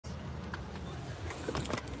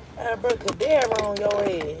I broke a dare on your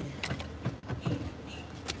head.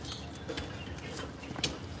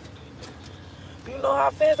 You know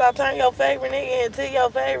how fast I turn your favorite nigga into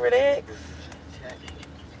your favorite ex?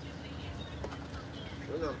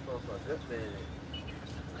 We're gonna fall for a good minute.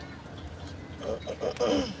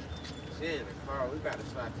 Shit, in the car, we about to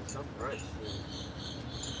slide to some brunch shit.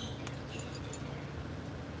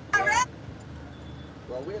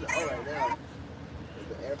 Well, we're in the O right now. At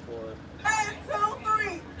the airport. 1, 2,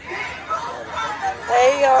 3.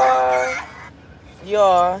 Hey, y'all.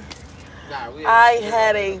 Y'all. I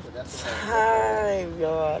had a time,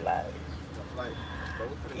 y'all. Like,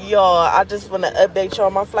 y'all, I just want to update y'all.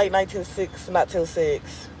 My flight night till 6, not till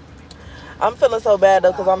 6. I'm feeling so bad,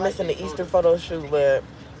 though, because I'm missing the Easter photo shoot, but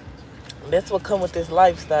that's what come with this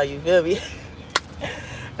lifestyle, you feel me?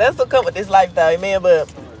 That's what come with this lifestyle, man,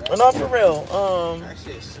 but no, for real. That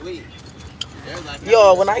shit's sweet.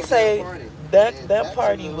 Y'all, when I say that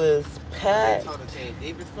party was packed,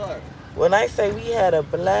 when I say we had a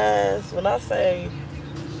blast, when I say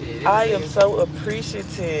I am so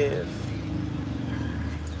appreciative.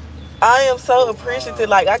 I am so appreciative.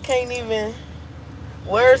 Like, I can't even,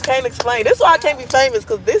 words can't explain. This is why I can't be famous,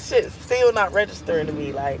 because this shit's still not registering to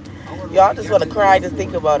me. Like, y'all just want to cry just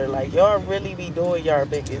think about it. Like, y'all really be doing y'all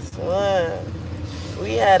biggest one.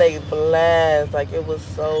 We had a blast. Like, it was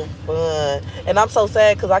so fun. And I'm so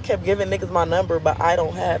sad because I kept giving niggas my number, but I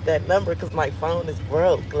don't have that number because my phone is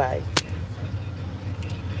broke. Like,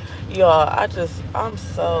 y'all, I'm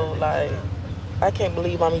so, like, I can't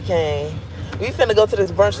believe Mommy came. We finna go to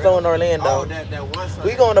this brunch store in Orlando. Oh,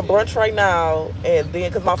 we going to brunch right now, and then,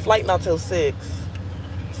 because my flight not till 6.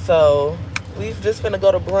 So, we just finna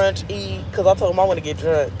go to brunch, eat, because I told him I want to get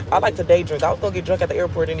drunk. I like to day drink. I was going to get drunk at the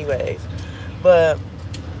airport anyways. But,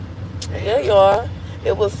 yeah, y'all,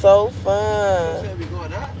 it was so fun.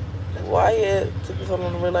 Wyatt took me so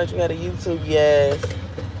long to realize you had a YouTube, yes.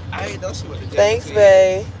 I ain't know she was a Thanks,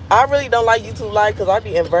 babe. I really don't like YouTube Live because I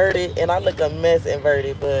be inverted and I look a mess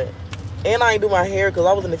inverted, but and I ain't do my hair because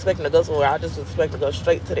I wasn't expecting to go somewhere. I just was expecting to go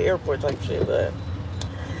straight to the airport type shit. But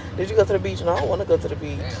did you go to the beach? No, I don't want to go to the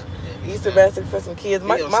beach. Easter basket for some kids.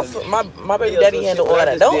 My baby daddy handled all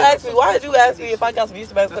that. Don't ask me. Why did you ask me if I got some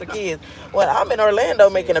Easter baskets for the kids? Well, I'm in Orlando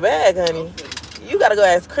making a bag, honey. You gotta go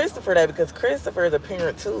ask Christopher that because Christopher is a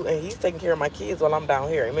parent too, and he's taking care of my kids while I'm down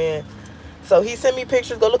here, man. So he sent me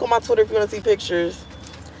pictures. Go look on my Twitter if you want to see pictures.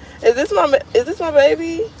 Is this my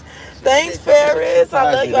baby? Thanks, Ferris.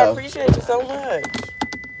 I love you. I appreciate you so much.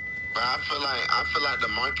 But I feel like the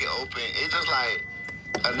market open. It's just like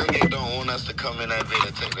a nigga don't want us to come in that bit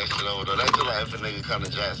and take that shit over though. That's just like if a nigga come to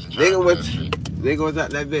Jackson. Nigga was out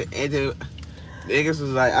that bit. AJ, niggas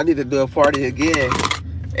was like, I need to do a party again.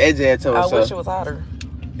 AJ had told me so. I wish it was hotter.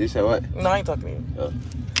 You said what? No, I ain't talking to you.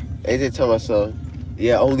 AJ told me so.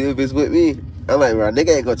 Yeah, only if it's with me. I'm like, bro,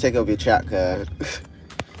 nigga ain't gonna take up your trap, cuz.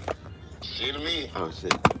 Shit to me. Oh,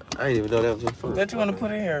 shit. I didn't even know that was your phone. What you want to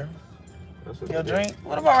put in here? Your drink?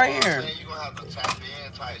 What about right here? You gonna have to tap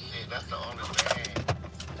in type shit. That's the only thing.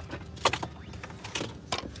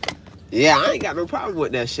 Yeah, I ain't got no problem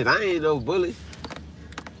with that shit. I ain't no bully.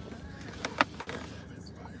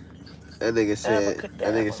 That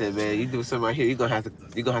nigga said, man, you do something out here, you gonna have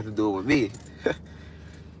to do it with me.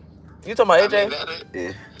 You talking about AJ?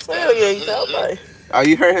 Yeah. Hell yeah, he sounds like. Oh,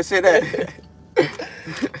 you heard her say that?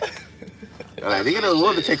 Like, nigga don't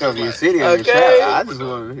want to take over your city. Okay. I just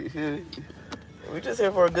want to. We just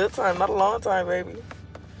here for a good time, not a long time, baby.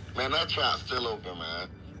 Man, that trap's still open, man.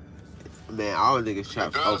 Man, all niggas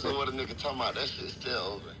traps Regardless open. of what a nigga talking about, that shit's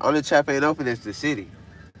still open. Only trap ain't open is the city.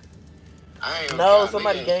 I ain't no,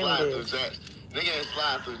 somebody gamed it. Nigga ain't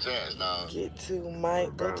slide through Jazz, dog.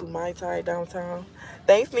 Go to my Thai downtown.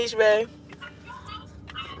 Thanks, Niche, babe.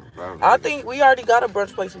 I think we already got a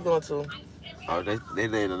brunch place we're going to. Oh, they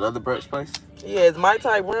named another brunch place? Yeah, it's my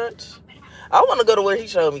Thai brunch. I want to go to where he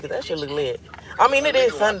showed me because that shit look lit. I mean, it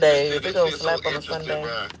is Sunday. If they gonna slap on a Sunday.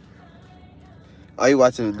 Oh, you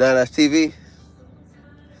watching Nana's TV?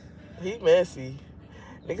 He messy.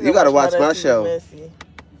 Niggas you gotta watch my show. Messy.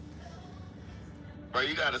 Bro,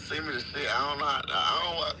 you gotta send me the shit. I don't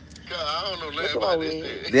know nothing about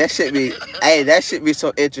this shit. That shit be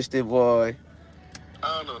so interesting, boy.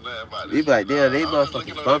 I don't know nothing about this. You be like, damn, they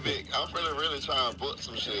motherfucking bumping. I'm really trying to book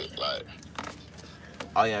some shit, like.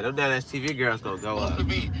 Oh yeah, them Nana's TV girls gonna go up. But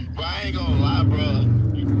I ain't gonna lie, bro.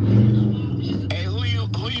 Hey, who you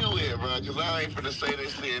with, bro? Cause I ain't finna say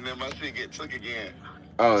this shit and then my shit get took again.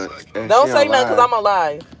 Oh, don't say nothing cause I'm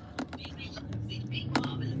alive.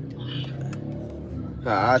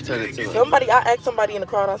 Nah, I'll turn it to I asked somebody in the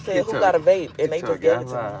crowd, I said, who got a vape? And they just gave it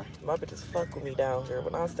to me. My bitches fuck with me down here.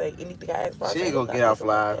 When I say anything I ask for, She ain't gonna get off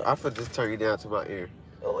live. I finna just turn you down to my ear.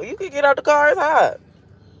 Oh, you can get out the car. It's hot.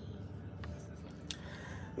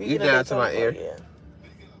 You down to my ear. Yeah.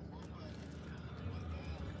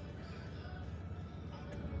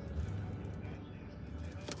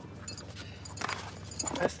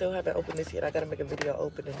 I still haven't opened this yet. I gotta make a video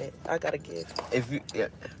opening it. I gotta give. If you, yeah,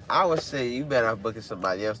 I would say you better off booking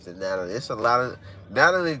somebody else than Natalie. It's a lot of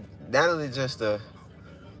Natalie just a.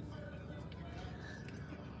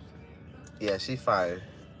 Yeah, she fired.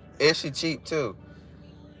 And she cheap too.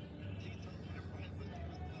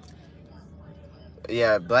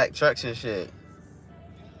 Yeah, black trucks and shit.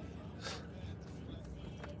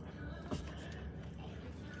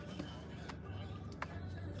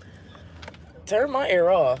 Turn my air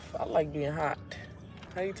off. I like being hot.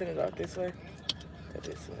 How you turn it off this way? Or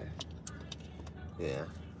this way? Yeah.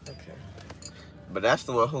 Okay. But that's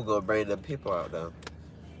the one who gonna bring the people out though.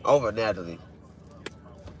 Over Natalie.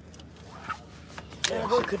 Yeah,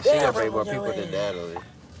 she gonna bring more people than Natalie.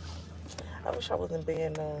 I wish I wasn't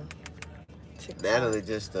being TikTok. Natalie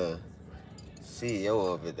just the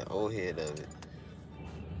CEO of it, the old head of it.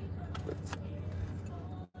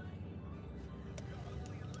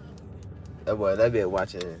 That boy, that been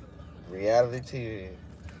watching reality TV.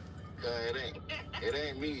 It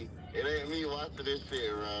ain't me. It ain't me watching this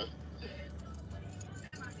shit, bro.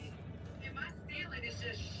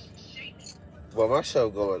 Well, my show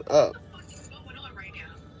going up.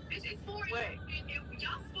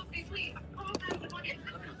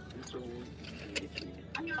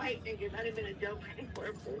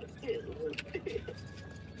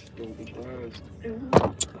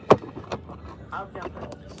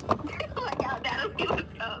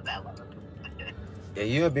 And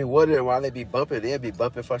you'll be wondering why they be bumping. They'll be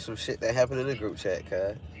bumping for some shit that happened in the group chat,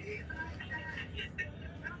 cuz.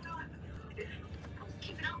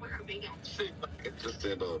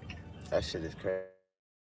 That shit is crazy.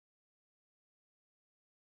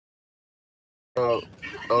 On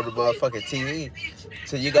the motherfucking TV.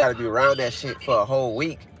 So you gotta be around that shit for a whole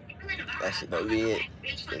week. That shit don't be it.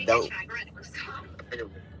 It don't.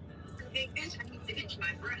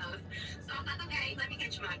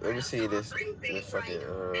 Let me see this fucking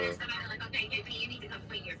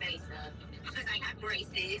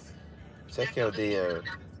check your DM.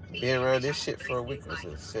 Being around this shit for a week was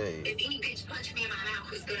insane. If any bitch punch me in my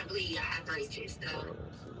mouth, it's gonna bleed. I have braces though.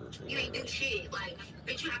 You ain't do shit. Like,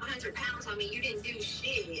 bitch, you have 100 pounds on me. You didn't do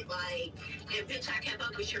shit. Like, and bitch, I kept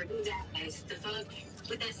up with your new ass. The fuck?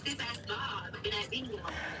 With that stiff ass dog in that video.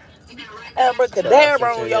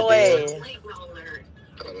 Abracadabra on your ass.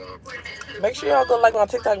 Make sure y'all go like my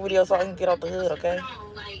TikTok video so I can get off the hood, okay?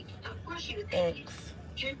 Thanks.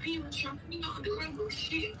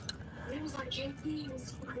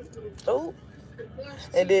 Oh.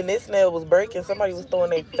 And then this nail was breaking. Somebody was throwing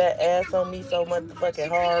their fat ass on me so motherfucking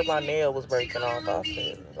hard, my nail was breaking off. I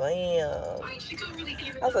said, damn.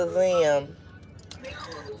 I said, damn.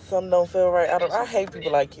 Something don't feel right. I hate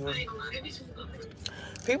people like you.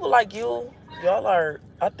 People like you, y'all are,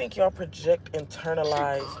 I think y'all project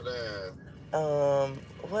internalized.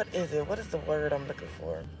 What is it? What is the word I'm looking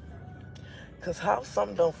for? Because how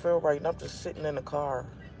something don't feel right and I'm just sitting in the car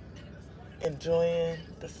enjoying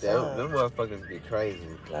the sun. Them motherfuckers be crazy.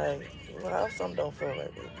 Like, well, how something don't feel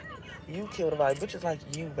right, baby? You kill the vibe. Bitches like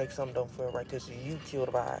you make something don't feel right because you kill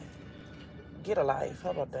the vibe. Get a life.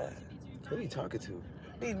 How about that? Who are you talking to?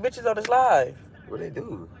 These bitches on this live. What they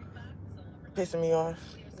do? Pissing me off.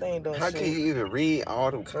 They ain't doing shit. How can you even read all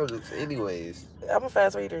them comments anyways? I'm a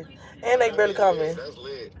fast reader. And they barely comment. That's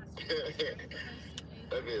lit.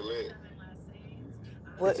 That be lit.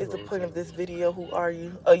 What is the point of this video? Who are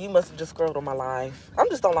you? Oh, you must have just scrolled on my live. I'm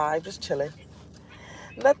just on live, just chilling.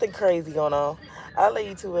 Nothing crazy going on. I'll let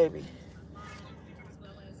you too, baby.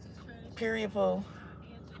 Period, poo.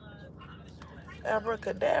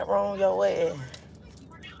 Abracadabra on your ass.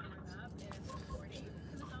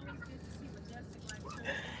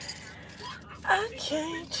 I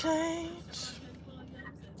can't change.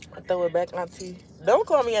 I throw it back, auntie. Don't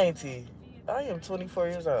call me auntie. I am 24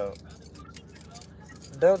 years old.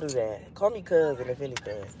 Don't do that. Call me cousin, if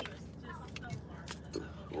anything.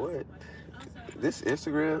 What? This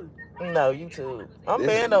Instagram? No, YouTube. I'm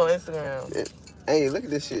banned on Instagram. Hey, look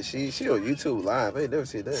at this shit. She on YouTube live. I ain't never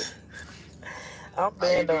seen that. I'm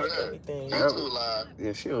banned on everything. YouTube live.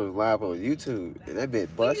 Yeah, she was live on YouTube. And that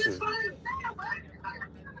bitch busting.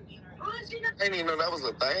 I didn't even know that was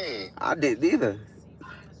a thing. I didn't either.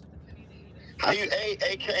 How you,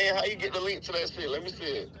 EKane, how you get the link to that shit? Let me see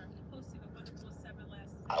it.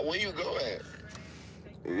 Where you go at?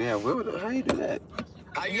 Yeah, how you do that?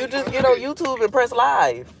 You just get on YouTube and press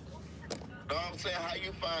live. No, I'm saying how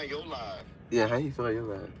you find your live. Yeah, how you find your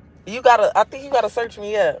live? I think you gotta search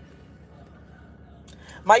me up.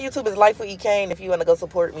 My YouTube is Life with EKane if you want to go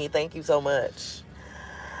support me. Thank you so much.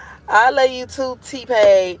 I love you too,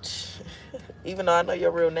 T-Page. Even though I know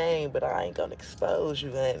your real name, but I ain't gonna expose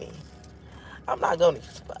you, honey. I'm not gonna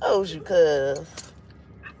expose you, cuz.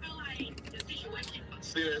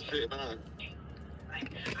 See that shit, man.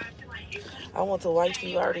 I want to wife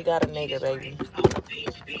you. I already got a nigga, baby.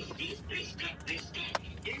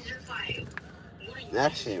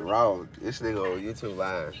 That shit wrong. This nigga on YouTube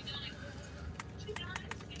live.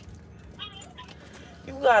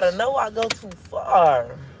 You gotta know I go too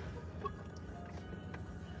far.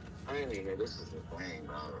 I ain't even know this is a thing,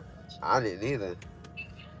 dog. I didn't either.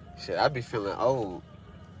 Shit, I be feeling old.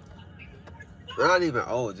 Not even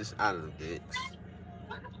old, just out of the bitch.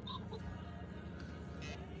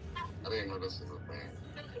 I didn't know this was a thing.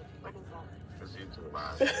 It's YouTube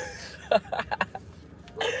live.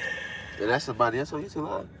 And that's somebody else on YouTube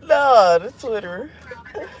live? No, the Twitter.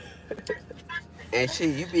 And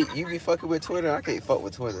shit, you be fucking with Twitter? I can't fuck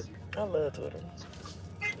with Twitter. I love Twitter.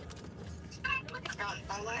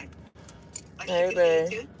 Hey,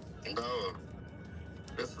 babe. No,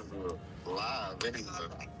 this is a live video.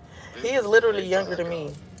 He is literally younger than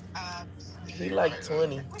me. He like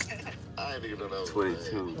 20. I ain't even know that was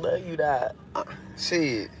 22. No, you not.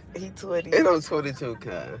 Shit. He 20. It on 22,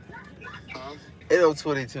 cuz. Huh? It on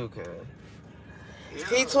 22, cuz.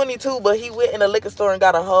 He 22, but he went in the liquor store and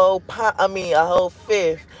got a whole pint. I mean, a whole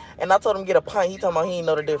fifth. And I told him get a pint. He talking about he ain't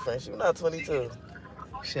know the difference. You not 22.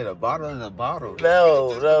 Shit, a bottle is a bottle.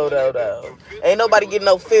 No. Ain't nobody getting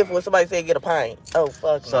no fifth when somebody say get a pint. Oh,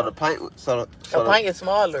 fuck So no. the pint, A pint is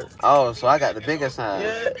smaller. Oh, so I got the bigger size.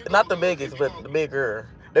 Yeah, not the biggest, but the bigger.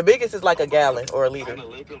 The biggest is like a gallon or a liter.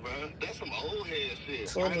 That's some old head shit.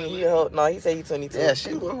 20. No, he said he 22. Yeah,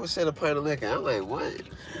 she the one who said a pint of liquor. I'm like, what?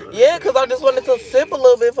 Yeah, because I just wanted to sip a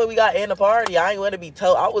little bit before we got in the party. I ain't want to be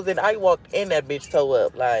toe. I walked in that bitch toe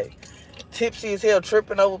up. Like, tipsy as hell,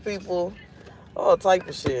 tripping over people. All type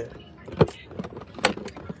of shit.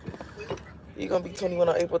 You gonna be 21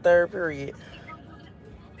 on April 3rd, period.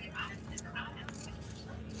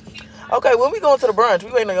 Okay, when we going to the brunch?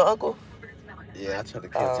 We waiting on your uncle? Yeah, I tried to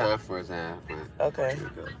kill time for his ass. Okay.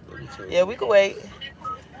 Yeah, we can wait.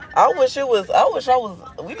 I wish I was.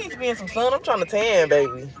 We need to be in some sun. I'm trying to tan,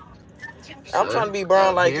 baby. I'm trying to be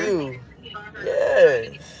brown like you.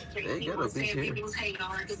 Yes. Ain't got no bitch here.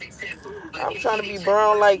 I'm trying to be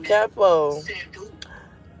brown like Capo.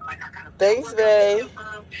 Thanks, babe.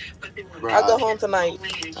 I go home tonight.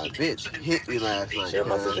 A bitch hit me last night. Shit,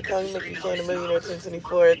 my sister coming look, EKane the Millionaire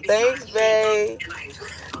 2024. Thanks, babe.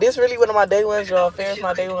 This really one of my day ones, y'all. Ferris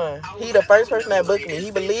my day one. He the first person that booked me.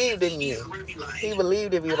 He believed in me. He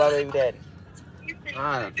believed in me about baby daddy.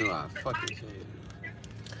 I do I fucking shit.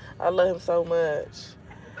 I love him so much.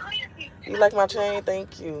 You like my chain?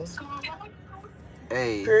 Thank you.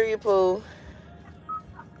 Hey. Period, Pooh.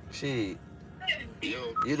 Shit.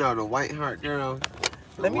 You know the white heart girl?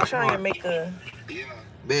 Let me try and make a...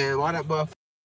 Man, why that motherfucker?